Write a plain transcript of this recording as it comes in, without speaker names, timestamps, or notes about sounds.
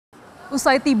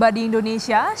Usai tiba di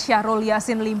Indonesia, Syahrul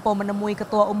Yasin Limpo menemui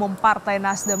Ketua Umum Partai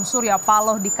NasDem Surya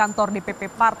Paloh di kantor DPP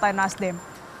Partai NasDem.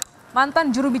 Mantan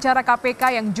Juru Bicara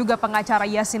KPK yang juga pengacara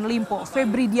Yasin Limpo,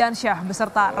 Febri Diansyah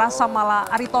beserta Rasamala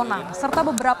Aritonang serta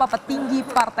beberapa petinggi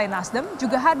Partai NasDem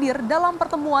juga hadir dalam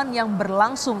pertemuan yang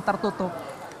berlangsung tertutup.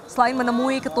 Selain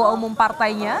menemui Ketua Umum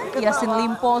Partainya, Yasin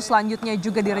Limpo selanjutnya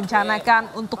juga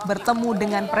direncanakan untuk bertemu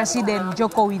dengan Presiden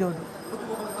Joko Widodo.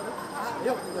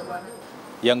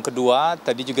 Yang kedua,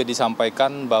 tadi juga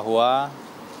disampaikan bahwa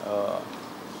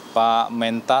Pak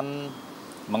Mentan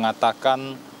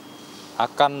mengatakan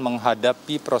akan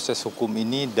menghadapi proses hukum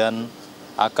ini dan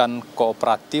akan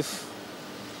kooperatif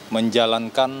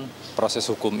menjalankan proses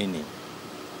hukum ini.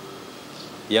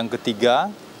 Yang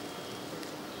ketiga,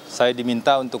 saya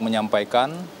diminta untuk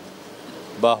menyampaikan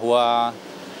bahwa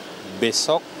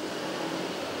besok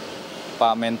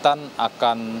Pak Mentan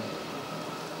akan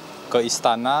ke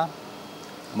istana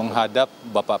menghadap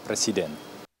Bapak Presiden.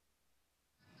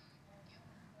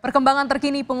 Perkembangan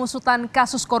terkini pengusutan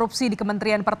kasus korupsi di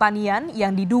Kementerian Pertanian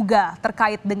yang diduga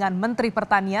terkait dengan Menteri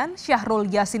Pertanian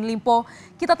Syahrul Yasin Limpo,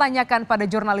 kita tanyakan pada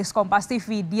jurnalis Kompas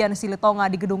TV Dian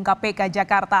Silitonga di Gedung KPK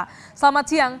Jakarta.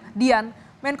 Selamat siang, Dian.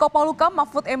 Menko Polhukam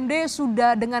Mahfud MD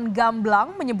sudah dengan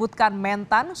gamblang menyebutkan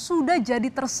Mentan sudah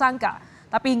jadi tersangka,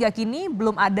 tapi hingga kini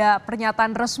belum ada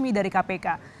pernyataan resmi dari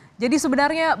KPK. Jadi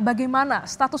sebenarnya bagaimana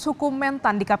status hukum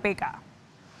Mentan di KPK?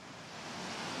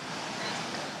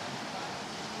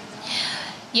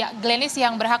 Ya, Glenis,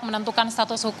 yang berhak menentukan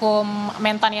status hukum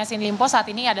Mantan Yasin Limpo saat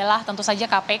ini adalah tentu saja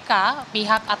KPK,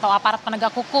 pihak atau aparat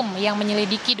penegak hukum yang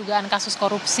menyelidiki dugaan kasus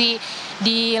korupsi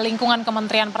di lingkungan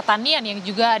Kementerian Pertanian yang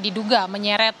juga diduga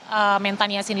menyeret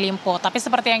Mantan Yasin Limpo. Tapi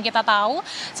seperti yang kita tahu,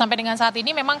 sampai dengan saat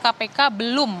ini memang KPK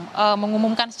belum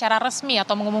mengumumkan secara resmi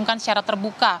atau mengumumkan secara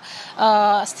terbuka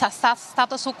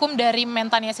status hukum dari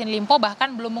Mantan Yasin Limpo,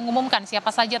 bahkan belum mengumumkan siapa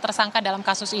saja tersangka dalam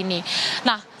kasus ini.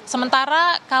 Nah,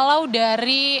 sementara kalau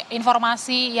dari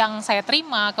informasi yang saya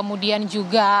terima, kemudian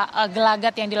juga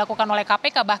gelagat yang dilakukan oleh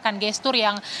KPK, bahkan gestur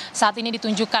yang saat ini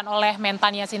ditunjukkan oleh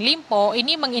Mantan Yasin Limpo,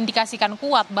 ini mengindikasikan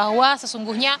kuat bahwa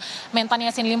sesungguhnya Mantan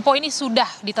Yasin Limpo ini sudah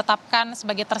ditetapkan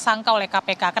sebagai tersangka oleh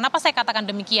KPK. Kenapa saya katakan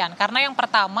demikian? Karena yang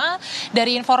pertama,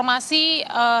 dari informasi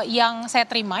yang saya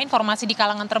terima, informasi di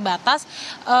kalangan terbatas,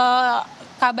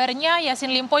 kabarnya Yasin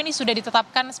Limpo ini sudah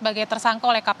ditetapkan sebagai tersangka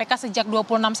oleh KPK sejak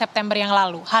 26 September yang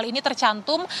lalu. Hal ini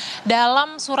tercantum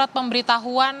dalam surat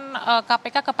pemberitahuan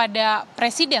KPK kepada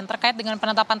Presiden terkait dengan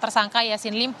penetapan tersangka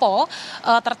Yasin Limpo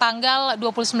tertanggal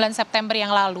 29 September yang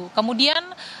lalu. Kemudian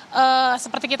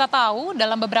seperti kita tahu,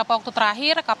 dalam beberapa waktu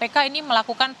terakhir KPK ini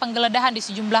melakukan penggeledahan di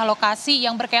sejumlah lokasi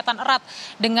yang berkaitan erat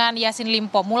dengan Yasin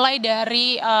Limpo, mulai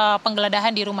dari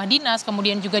penggeledahan di rumah dinas,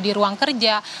 kemudian juga di ruang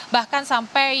kerja, bahkan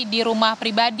sampai di rumah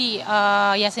pribadi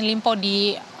Yasin Limpo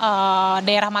di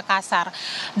daerah Makassar.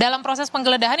 Dalam proses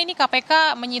penggeledahan ini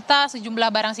KPK menyita sejumlah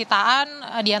barang sitaan,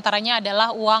 diantaranya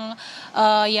adalah uang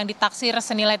yang ditaksir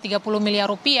senilai 30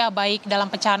 miliar rupiah, baik dalam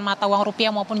pecahan mata uang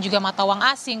rupiah maupun juga mata uang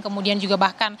asing, kemudian juga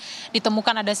bahkan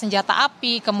ditemukan ada senjata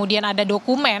api, kemudian ada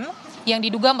dokumen yang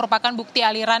diduga merupakan bukti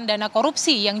aliran dana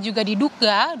korupsi yang juga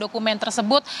diduga dokumen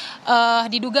tersebut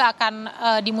diduga akan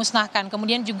dimusnahkan.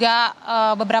 Kemudian juga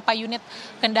beberapa unit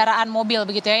kendaraan mobil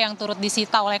begitu ya yang turut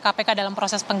disita oleh KPK dalam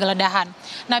proses penggeledahan.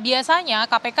 Nah, biasanya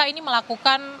KPK ini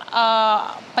melakukan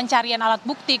pencarian alat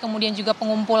bukti, kemudian juga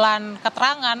pengumpulan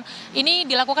keterangan ini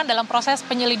dilakukan dalam proses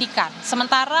penyelidikan.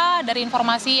 Sementara dari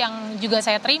informasi yang juga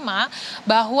saya terima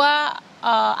bahwa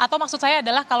atau maksud saya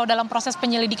adalah kalau dalam proses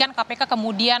penyelidikan KPK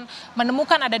kemudian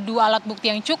menemukan ada 2 alat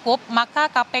bukti yang cukup, maka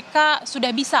KPK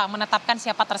sudah bisa menetapkan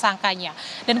siapa tersangkanya.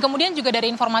 Dan kemudian juga dari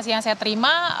informasi yang saya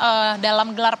terima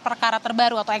dalam gelar perkara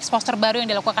terbaru atau ekspos terbaru yang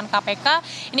dilakukan KPK,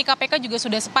 ini KPK juga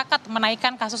sudah sepakat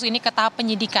menaikkan kasus ini ke tahap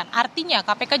penyidikan. Artinya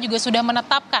KPK juga sudah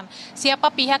menetapkan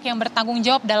siapa pihak yang bertanggung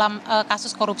jawab dalam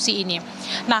kasus korupsi ini.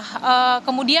 Nah,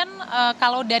 kemudian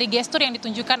kalau dari gestur yang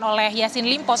ditunjukkan oleh Yasin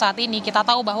Limpo saat ini, kita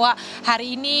tahu bahwa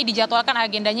hari ini dijadwalkan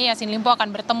agendanya Yasin Limpo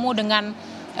akan bertemu dengan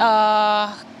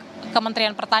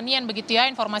Kementerian Pertanian begitu ya,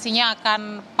 informasinya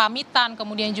akan pamitan,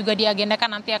 kemudian juga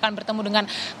diagendakan nanti akan bertemu dengan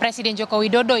Presiden Joko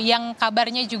Widodo yang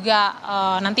kabarnya juga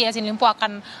nanti Yasin Limpo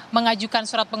akan mengajukan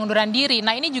surat pengunduran diri.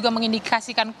 Nah, ini juga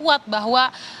mengindikasikan kuat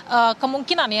bahwa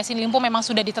kemungkinan Yasin Limpo memang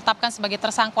sudah ditetapkan sebagai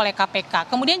tersangka oleh KPK.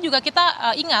 Kemudian juga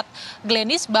kita ingat,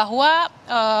 Glenis, bahwa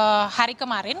hari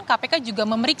kemarin KPK juga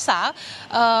memeriksa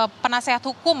penasehat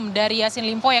hukum dari Yasin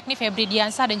Limpo yakni Febri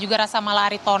Diansyah dan juga Rasamala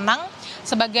Aritonang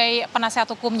sebagai penasehat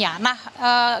hukumnya. Nah,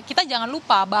 kita jangan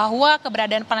lupa bahwa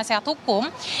keberadaan penasehat hukum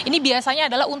ini biasanya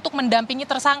adalah untuk mendampingi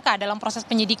tersangka dalam proses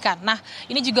penyidikan. Nah,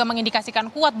 ini juga mengindikasikan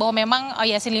kuat bahwa memang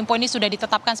Yasin Limpo ini sudah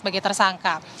ditetapkan sebagai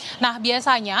tersangka. Nah,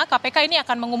 biasanya KPK ini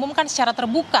akan mengumumkan secara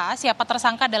terbuka siapa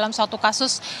tersangka dalam suatu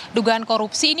kasus dugaan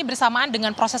korupsi ini bersamaan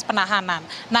dengan proses penahanan.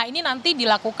 Nah, ini nanti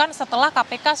dilakukan setelah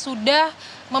KPK sudah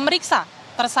memeriksa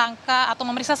tersangka atau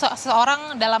memeriksa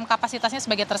seseorang dalam kapasitasnya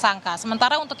sebagai tersangka.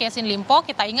 Sementara untuk Yasin Limpo,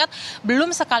 kita ingat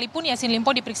belum sekalipun Yasin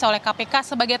Limpo diperiksa oleh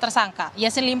KPK sebagai tersangka.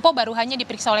 Yasin Limpo baru hanya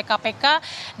diperiksa oleh KPK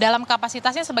dalam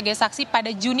kapasitasnya sebagai saksi pada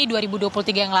Juni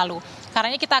 2023 yang lalu.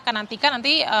 Karena kita akan nantikan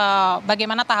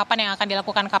bagaimana tahapan yang akan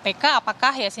dilakukan KPK,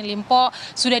 apakah Yasin Limpo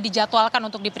sudah dijadwalkan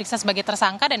untuk diperiksa sebagai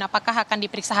tersangka dan apakah akan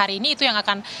diperiksa hari ini, itu yang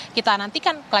akan kita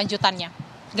nantikan kelanjutannya.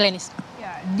 Glenis.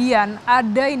 Dian,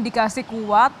 ada indikasi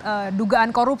kuat dugaan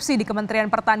korupsi di Kementerian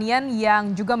Pertanian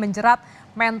yang juga menjerat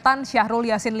Mentan Syahrul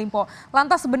Yasin Limpo.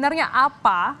 Lantas sebenarnya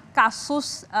apa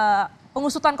kasus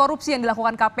pengusutan korupsi yang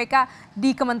dilakukan KPK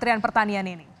di Kementerian Pertanian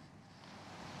ini?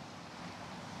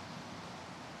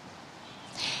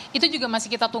 Itu juga masih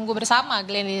kita tunggu bersama,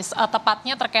 Glenis.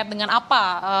 Tepatnya terkait dengan apa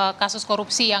kasus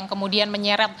korupsi yang kemudian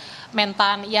menyeret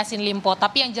Mentan Yasin Limpo.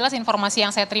 Tapi yang jelas informasi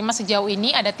yang saya terima sejauh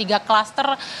ini ada 3 klaster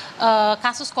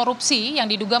kasus korupsi yang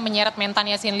diduga menyeret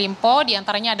Mentan Yasin Limpo. Di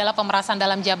antaranya adalah pemerasan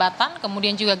dalam jabatan,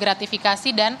 kemudian juga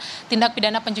gratifikasi dan tindak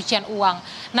pidana pencucian uang.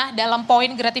 Nah, dalam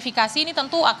poin gratifikasi ini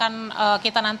tentu akan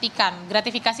kita nantikan.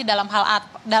 Gratifikasi dalam hal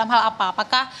apa?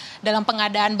 Apakah dalam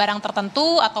pengadaan barang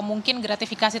tertentu atau mungkin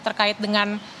gratifikasi terkait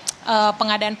dengan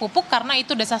pengadaan pupuk, karena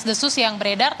itu desas-desus yang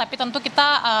beredar, tapi tentu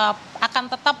kita akan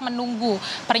tetap menunggu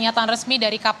pernyataan resmi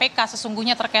dari KPK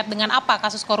sesungguhnya terkait dengan apa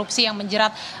kasus korupsi yang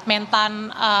menjerat Mentan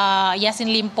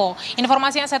Yasin Limpo.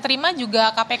 Informasi yang saya terima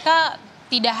juga KPK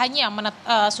tidak hanya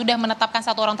sudah menetapkan 1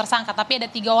 orang tersangka, tapi ada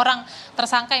 3 orang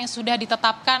tersangka yang sudah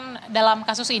ditetapkan dalam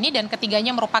kasus ini dan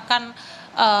ketiganya merupakan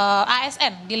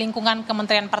ASN di lingkungan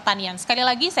Kementerian Pertanian. Sekali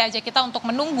lagi saya ajak kita untuk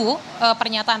menunggu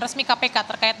pernyataan resmi KPK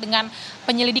terkait dengan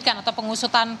penyelidikan atau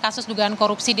pengusutan kasus dugaan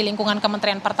korupsi di lingkungan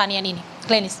Kementerian Pertanian ini.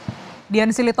 Glenis.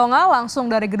 Dian Silitonga langsung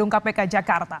dari Gedung KPK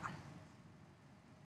Jakarta.